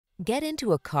Get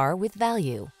into a car with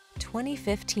value.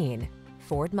 2015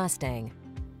 Ford Mustang.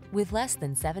 With less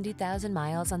than 70,000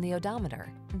 miles on the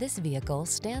odometer, this vehicle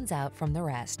stands out from the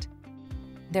rest.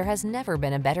 There has never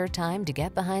been a better time to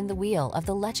get behind the wheel of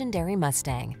the legendary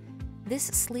Mustang. This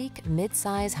sleek,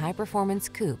 mid-size, high-performance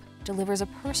coupe delivers a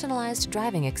personalized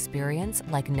driving experience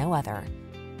like no other.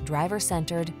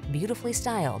 Driver-centered, beautifully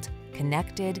styled,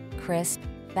 connected, crisp,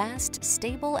 fast,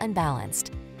 stable, and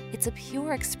balanced. It's a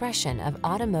pure expression of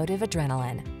automotive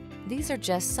adrenaline. These are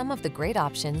just some of the great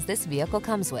options this vehicle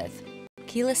comes with: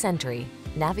 keyless entry,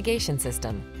 navigation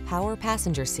system, power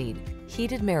passenger seat,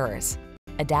 heated mirrors,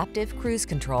 adaptive cruise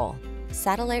control,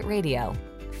 satellite radio,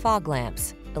 fog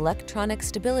lamps, electronic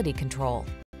stability control,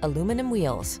 aluminum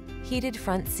wheels, heated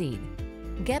front seat.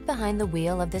 Get behind the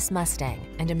wheel of this Mustang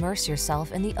and immerse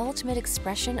yourself in the ultimate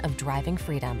expression of driving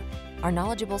freedom. Our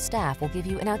knowledgeable staff will give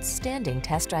you an outstanding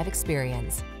test drive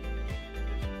experience.